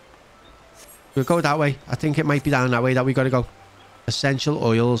 We'll go that way. I think it might be down that way that we got to go. Essential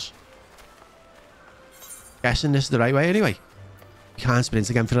oils. Guessing this is the right way anyway. We can't sprint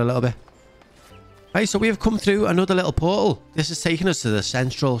again for a little bit. Right, so we have come through another little portal. This is taking us to the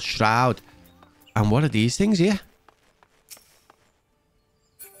central shroud. And what are these things here?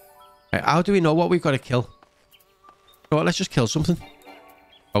 Right, how do we know what we've got to kill? So let's just kill something.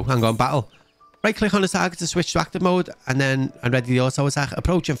 Oh, hang on, battle. Right click on the target to switch to active mode, and then ready the auto attack.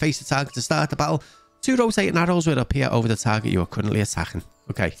 Approach and face the target to start the battle. 2 rotating arrows will appear over the target you are currently attacking.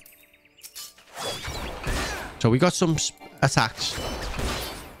 Okay. So we got some attacks.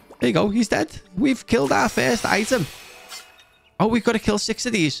 There you go. He's dead. We've killed our first item. Oh, we've got to kill 6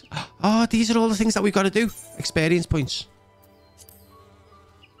 of these. Oh, these are all the things that we've got to do. Experience points.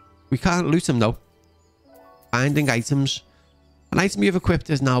 We can't loot them, though. Finding items. An item you've equipped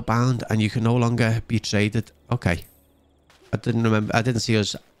is now bound, and you can no longer be traded. Okay. I didn't remember. I didn't see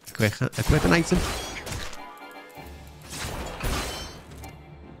us equip an item.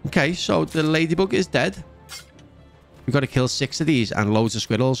 Okay, so the ladybug is dead. We've got to kill 6 of these and loads of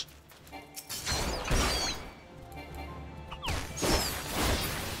squirrels.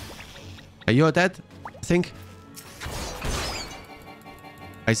 Okay, you're dead, I think.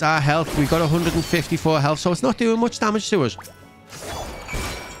 It's our health. We've got 154 health, so it's not doing much damage to us.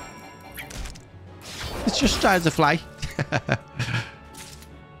 It's just trying to fly.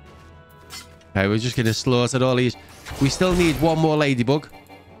 Okay, we're just going to slaughter all these. We still need one more ladybug.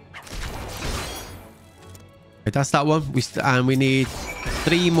 Okay, that's that one. And we need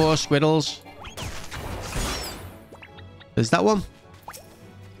 3 more squirrels. There's that one.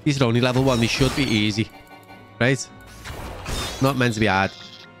 These are only level 1. These should be easy. Right? Not meant to be hard.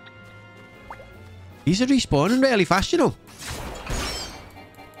 These are respawning really fast, you know.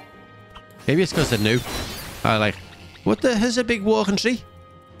 Maybe it's because they're new. I like... What the... Here's a big walking tree.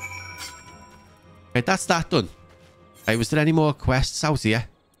 Right, that's that done. Right, was there any more quests out here?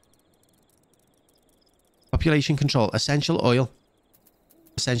 Population control. Essential oil.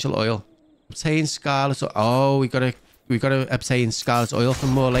 Essential oil. Obtain scarlet... Oh, we gotta obtain scarlet oil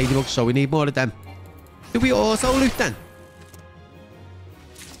from more ladybugs, so we need more of them. Do we auto loot then?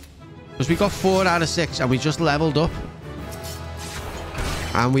 Because we got 4 out of 6 and we just leveled up.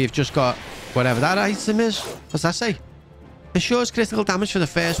 And we've just got whatever that item is. What's that say? Ensures critical damage for the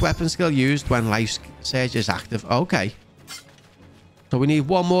first weapon skill used when life surge is active. Okay. So we need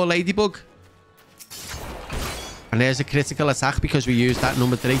 1 more ladybug. And there's a critical attack because we used that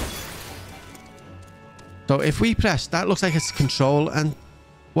number 3. So if we press, that looks like it's control and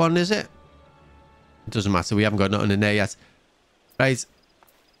 1, is it? It doesn't matter. We haven't got nothing in there yet. Right.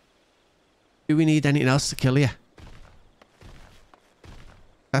 Do we need anything else to kill here?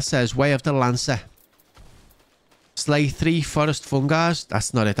 That says Way of the Lancer. Slay 3 forest fungars.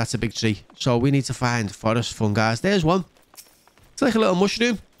 That's not it. That's a big tree. So we need to find forest fungars. There's one. It's like a little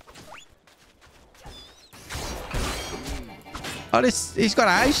mushroom. Oh, he's got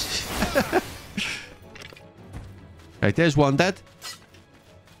eyes. Right, there's one dead.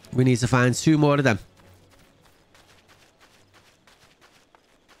 We need to find 2 more of them.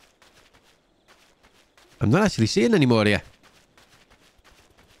 I'm not actually seeing any more here.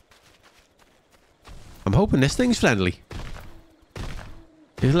 I'm hoping this thing's friendly.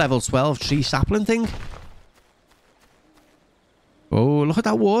 This level 12 tree sapling thing. Oh, look at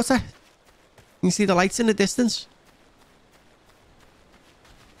that water. You can see the lights in the distance.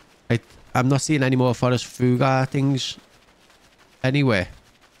 I'm not seeing any more forest fugar things anywhere.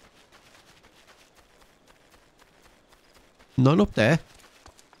 None up there.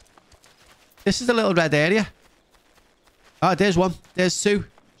 This is the little red area. Oh, there's one. There's 2.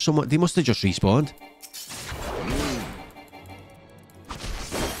 Someone, they must have just respawned.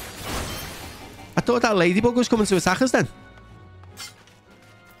 I thought that ladybug was coming to attack us then.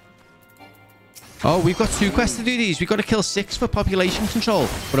 Oh, we've got 2 quests to do these. We've got to kill 6 for population control,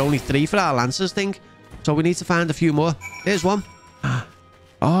 but only 3 for our lancers thing. So we need to find a few more. There's one.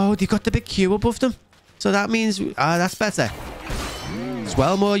 Oh, they've got the big queue above them. So that means... that's better. It's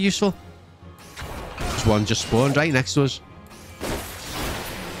well more useful. There's one just spawned right next to us.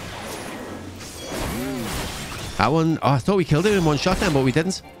 That one... Oh, I thought we killed him in 1 shot then, but we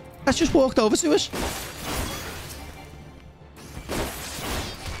didn't. That's just walked over to us.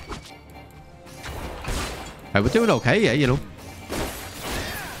 Right, we're doing okay, yeah, you know.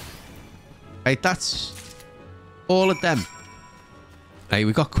 Right, that's all of them. Right,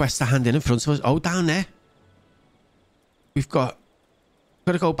 we've got quests to hand in front of us. Oh, down there. We've got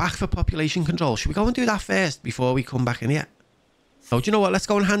to go back for population control. Should we go and do that first before we come back in here? Oh, do you know what? Let's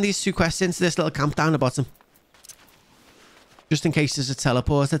go and hand these 2 quests into this little camp down the bottom. Just in case there's a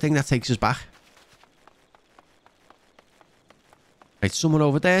teleporter thing that takes us back. Right, someone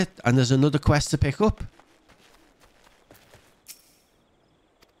over there. And there's another quest to pick up.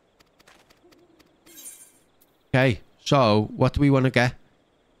 Okay, so what do we want to get?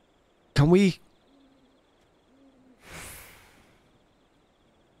 Can we...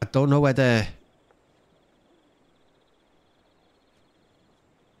 I don't know whether...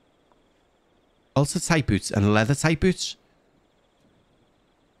 Ultra type boots and leather type boots.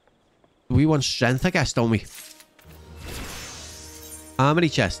 We want strength, I guess, don't we? Armory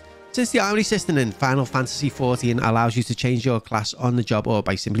chest. Since the armory system in Final Fantasy XIV allows you to change your class on the job or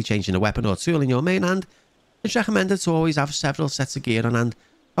by simply changing a weapon or tool in your main hand, it's recommended to always have several sets of gear on hand.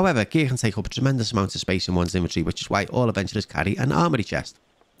 However, gear can take up a tremendous amount of space in one's inventory, which is why all adventurers carry an armory chest.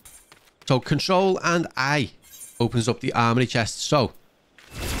 So Control and I opens up the armory chest. So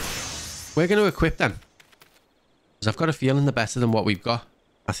we're going to equip them, because I've got a feeling they're better than what we've got,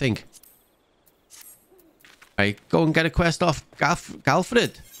 I think. Right, go and get a quest off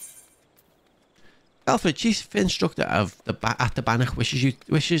Galfred. Galfred, Chief Instructor of at the Bannock,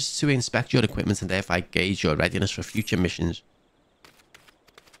 wishes to inspect your equipment and thereby gauge your readiness for future missions.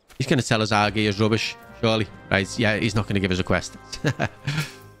 He's going to tell us our gear is rubbish, surely. Right, yeah, he's not going to give us a quest.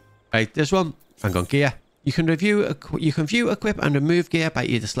 Right, this one. Hang on, gear. You can view, equip, and remove gear by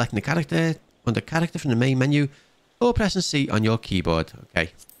either selecting the character under character from the main menu or pressing C on your keyboard.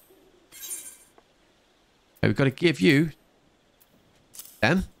 Okay. Right, we've got to give you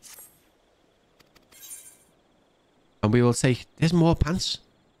them. And we will take... There's more pants.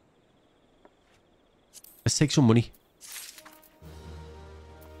 Let's take some money.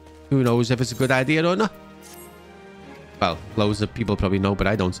 Who knows if it's a good idea or not? Well, loads of people probably know, but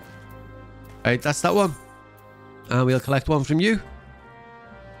I don't. Right, that's that one. And we'll collect one from you.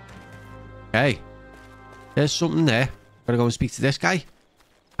 Okay. There's something there. Gotta go and speak to this guy.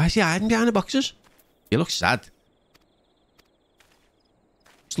 Why is he hiding behind the boxes? He looks sad.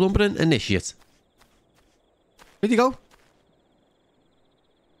 Slumbering initiate. Where'd he go?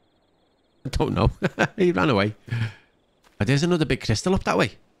 I don't know. He ran away. Oh, there's another big crystal up that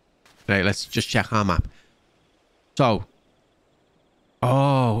way. Right, let's just check our map. So.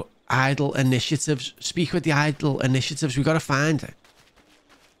 Oh, idle initiatives. Speak with the idle initiatives. We've got to find it.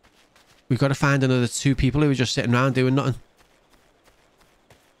 We've got to find another 2 people who are just sitting around doing nothing.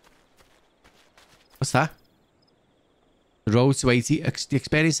 What's that? The road to 80. The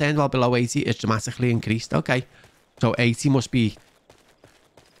experience end while below 80 is dramatically increased. Okay. So 80 must be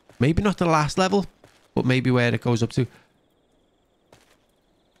maybe not the last level, but maybe where it goes up to.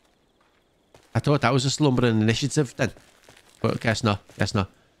 I thought that was a slumbering initiative then. But guess not. Guess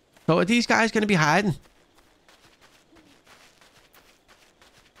not. So are these guys going to be hiding?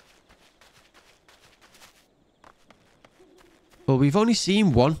 Well, we've only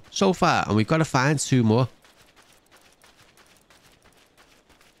seen 1 so far, and we've got to find 2 more.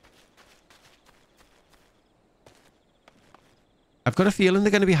 I've got a feeling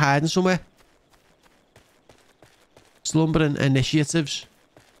they're going to be hiding somewhere. Slumbering initiatives.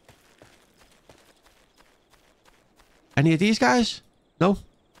 Any of these guys? No?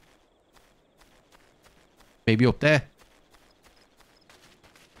 Maybe up there.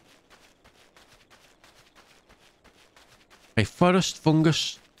 A forest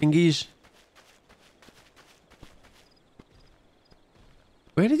fungus thingies.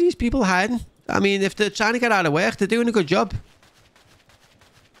 Where are these people hiding? I mean, if they're trying to get out of work, they're doing a good job.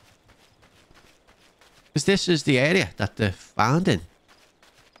 Because this is the area that they're found in.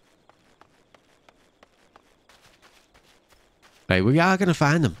 Right, we are going to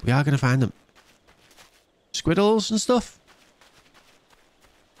find them. We are going to find them. Squiddles and stuff.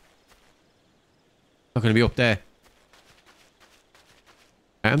 Not going to be up there.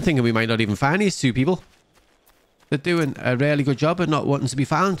 I'm thinking we might not even find these 2 people. They're doing a really good job of not wanting to be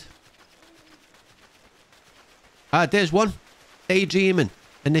found. Ah, there's one. Daydreaming.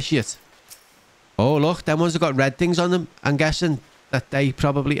 Initiate. Oh, look. Them ones have got red things on them. I'm guessing that they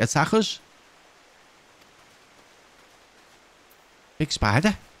probably attack us. Big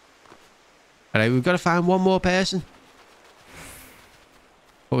spider. Alright, we've got to find 1 more person.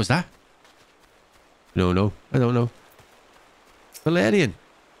 What was that? No. I don't know. Valerian.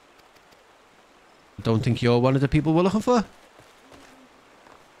 I don't think you're one of the people we're looking for.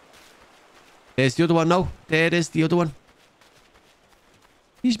 There's the other one. No, there is the other one.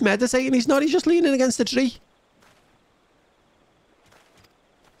 He's meditating. He's not. He's just leaning against the tree.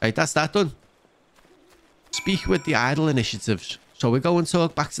 Right, that's that done. Speak with the idle initiatives. So we go and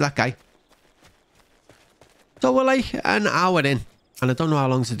talk back to that guy. So we're like an hour in. And I don't know how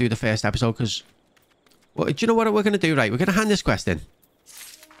long to do the first episode because... Well, do you know what we're going to do? Right, we're going to hand this quest in.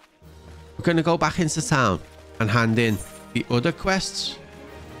 We're going to go back into town and hand in the other quests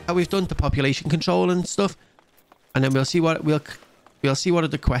that we've done, the population control and stuff. And then we'll see what we'll see what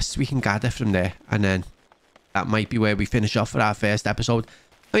other quests we can gather from there. And then that might be where we finish off for our first episode.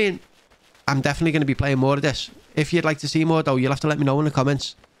 I mean, I'm definitely going to be playing more of this. If you'd like to see more though, you'll have to let me know in the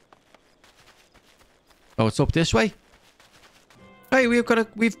comments. Oh, it's up this way. Right, we've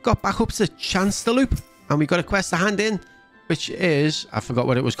got back up to Chancellor Loop, and we've got a quest to hand in, which is, I forgot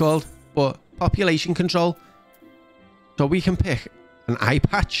what it was called, but population control. So we can pick An eye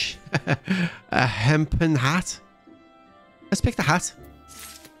patch. A hempen hat. Let's pick the hat.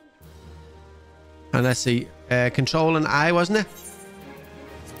 And let's see. Control and eye, wasn't it?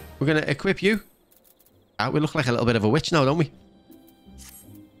 We're going to equip you. We look like a little bit of a witch now, don't we?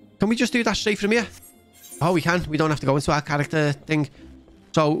 Can we just do that straight from here? Oh, we can. We don't have to go into our character thing.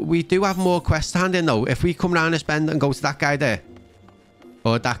 So we do have more quests to hand in, though. If we come around this bend and go to that guy there,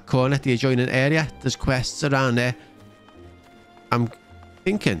 or that corner, the adjoining area, there's quests around there. I'm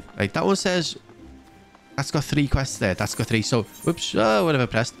thinking, right, that one says that's got 3 quests there. That's got 3. So, whoops, oh, whatever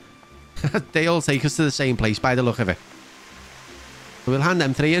pressed. They all take us to the same place by the look of it. So we'll hand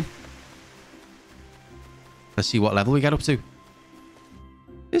them 3 in. Let's see what level we get up to.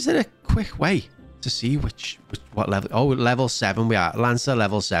 Is there a quick way to see what level? Oh, level 7 we are. Lancer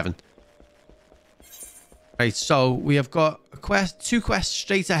level 7. Right, so we have got a quest, 2 quests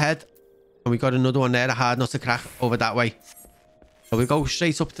straight ahead. And we got another one there, a hard nut to crack over that way. So we go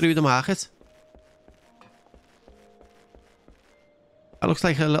straight up through the market. That looks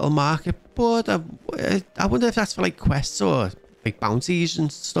like a little market, but I wonder if that's for like quests or like bounties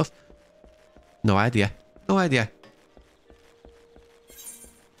and stuff. No idea. No idea.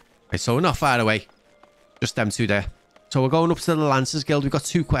 Right, so we're not far away. Just them 2 there. So we're going up to the Lancers Guild. We've got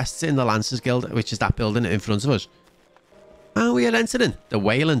 2 quests in the Lancers Guild, which is that building in front of us. And we are entering the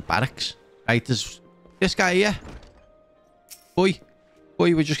Wayland Barracks. Right, there's this guy here. Boy.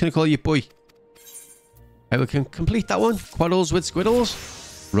 Boy, we're just going to call you Boy. Right, we can complete that one. Quarrels with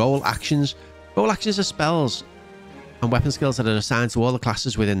Squiddles. Role actions. Role actions are spells and weapon skills that are assigned to all the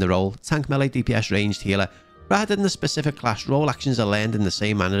classes within the role. Tank, melee, DPS, ranged, healer. Rather than the specific class, role actions are learned in the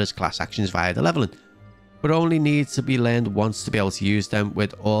same manner as class actions via the leveling, but only need to be learned once to be able to use them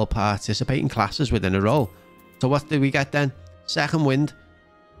with all participating classes within a role. So what do we get then? Second Wind.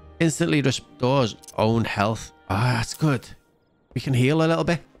 Instantly restores own health. Ah, that's good. We can heal a little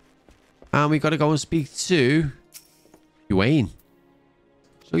bit. And we got to go and speak to Wayne.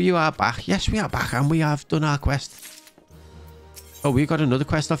 So you are back. Yes, we are back, and we have done our quest. Oh, we got another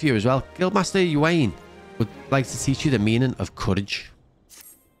quest off you as well. Guildmaster Wayne would like to teach you the meaning of courage.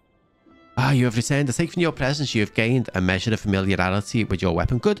 Ah, you have returned. To take from your presence, you have gained a measure of familiarity with your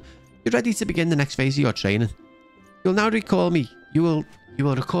weapon. Good. You're ready to begin the next phase of your training. You'll now recall me. You will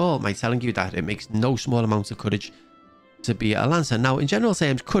recall my telling you that it makes no small amount of courage to be a lancer. Now, in general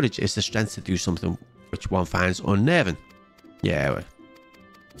terms, courage is the strength to do something which one finds unnerving. Yeah. Well.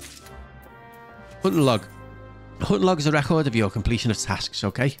 Hunting log. Hunting log is a record of your completion of tasks,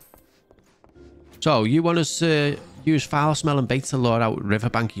 okay? So, you want us to use foul-smelling bait to lure out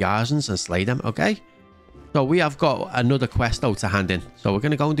riverbank yarzens and slay them, okay? So, we have got another quest, though, to hand in. So, we're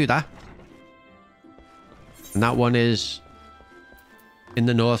going to go and do that. And that one is in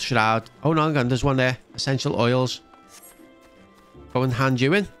the North Shroud. Oh, no, hang on, there's one there. Essential oils. Go and hand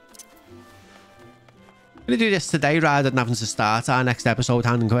you in. I'm going to do this today rather than having to start our next episode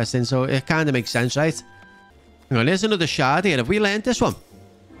handing quests in. So, it kind of makes sense, right? Hang on, there's another shard here. Have we learned this one?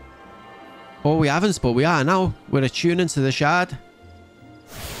 Oh, we haven't, but we are now. We're attuning to the shard.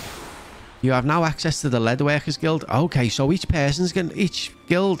 You have now access to the Leatherworkers Guild. Okay, so each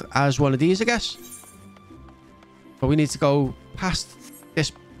guild has one of these, I guess. But we need to go past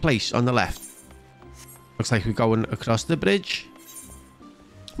this place on the left. Looks like we're going across the bridge.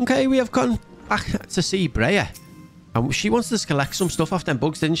 Okay, we have gone back to see Breya. And she wants us to collect some stuff off them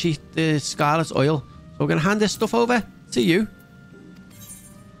bugs, didn't she? The Scarlet Oil. So we're going to hand this stuff over to you.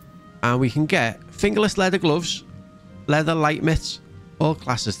 And we can get fingerless leather gloves, leather light mitts, all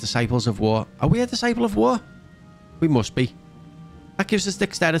classes Disciples of War. Are we a Disciple of War? We must be. That gives us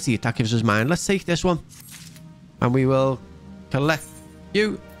dexterity. That gives us mind. Let's take this one. And we will collect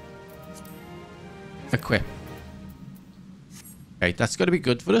you. Equip. Okay, that's going to be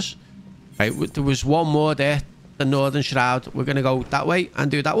good for us. Right, there was one more there. The Northern Shroud. We're going to go that way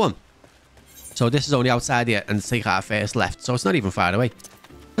and do that one. So this is only outside here and take our first left. So it's not even far away.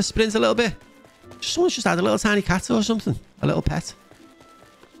 Let's sprint a little bit. Someone's just had a little tiny cat or something. A little pet.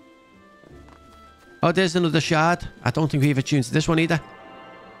 Oh, there's another shard. I don't think we've attuned to this one either.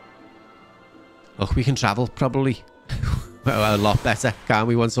 Look, we can travel, probably. Well, a lot better, can't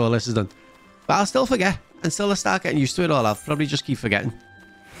we, once all this is done? But I'll still forget. Until I start getting used to it all, I'll probably just keep forgetting.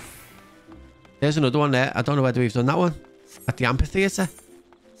 There's another one there. I don't know whether we've done that one. At the amphitheatre.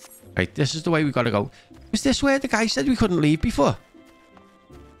 Right, this is the way we've got to go. Was this where the guy said we couldn't leave before?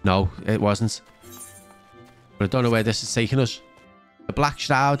 No, it wasn't. But I don't know where this is taking us. The Black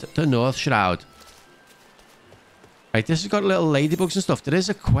Shroud, the North Shroud. Right, this has got little ladybugs and stuff. There is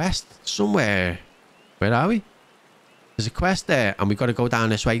a quest somewhere. Where are we? There's a quest there, and we've got to go down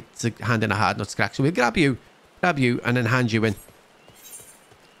this way to hand in a hard nut to crack. So we'll grab you, and then hand you in.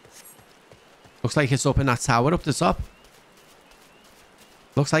 Looks like it's up in that tower up the top.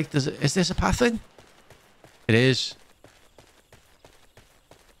 Looks like there's... Is this a path thing? It is.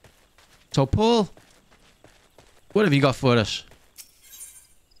 So, Paul, what have you got for us?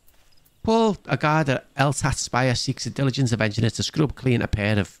 Paul, a guard at Eltat Spire, seeks a diligent adventurer to scrub clean a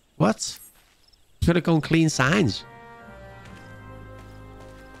pair of... What? Could have gone clean signs.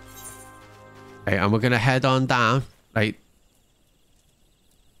 Right, and we're going to head on down. Right.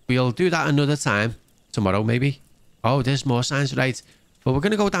 We'll do that another time. Tomorrow, maybe. Oh, there's more signs, right. But we're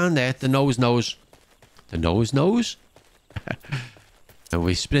going to go down there. The nose knows. The nose knows? And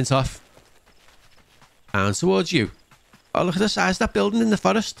we sprint off. Down towards you. Oh, look at the size of that building in the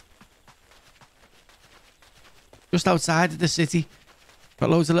forest. Just outside of the city. Got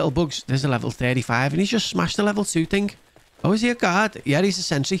loads of little bugs. There's a level 35 and he's just smashed the level 2 thing. Oh, is he a guard? Yeah, he's a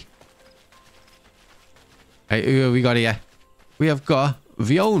sentry. Right, who have we got here? We have got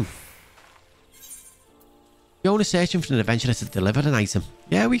Vion. Vion is searching for an adventurer to deliver an item.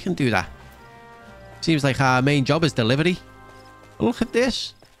 Yeah, we can do that. Seems like our main job is delivery. Look at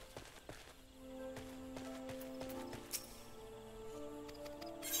this.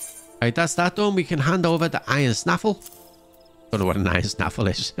 Right, that's that done. We can hand over the iron snaffle. Don't know what an iron snaffle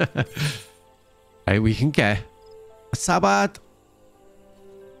is. Right, we can get a tabard.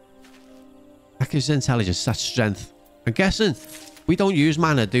 That gives intelligence. That's strength. I'm guessing we don't use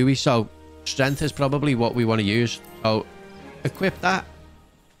mana, do we? So strength is probably what we want to use. So equip that.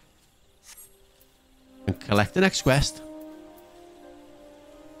 And collect the next quest.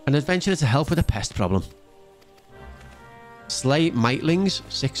 An adventurer to help with a pest problem. Slay mightlings,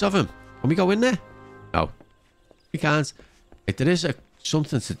 6 of them. Can we go in there? No. We can't. There is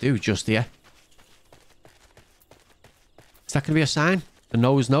something to do just here. Is that going to be a sign? The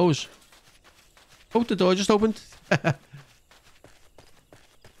nose knows. Oh, the door just opened. The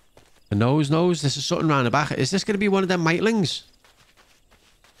nose knows. This is something around the back. Is this going to be one of them mightlings?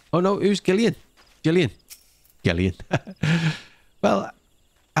 Oh no, who's Gillian? Gillian. Well,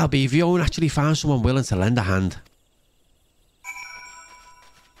 Albie, Vion actually found someone willing to lend a hand.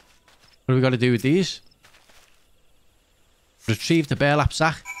 What do we got to do with these? Retrieve the burlap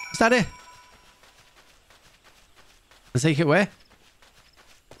sack. Is that it? And take it where?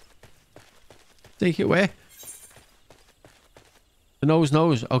 Take it where? The nose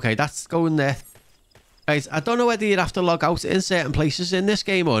knows. Okay, that's going there. Right, I don't know whether you'd have to log out in certain places in this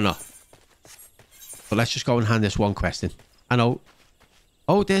game or not. But let's just go and hand this one quest in. I know.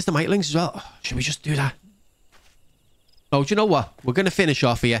 Oh, there's the mightlings as well. Oh, should we just do that? Oh, do you know what? We're going to finish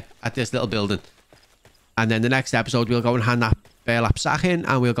off here at this little building. And then the next episode, we'll go and hand that burlap sack in.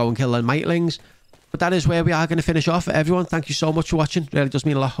 And we'll go and kill the mightlings. But that is where we are going to finish off. Everyone, thank you so much for watching. Really does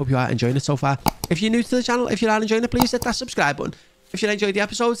mean a lot. Hope you are enjoying it so far. If you're new to the channel, if you are enjoying it, please hit that subscribe button. If you enjoyed the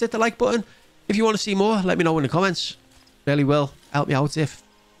episodes, hit the like button. If you want to see more, let me know in the comments. Really will help me out if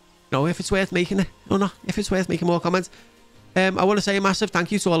it's worth making it or not. If it's worth making more comments. I want to say a massive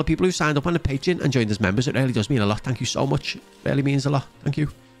thank you to all the people who signed up on the Patreon and joined as members. It really does mean a lot. Thank you so much. It really means a lot. Thank you.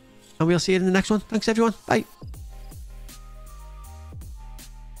 And we'll see you in the next one. Thanks, everyone. Bye.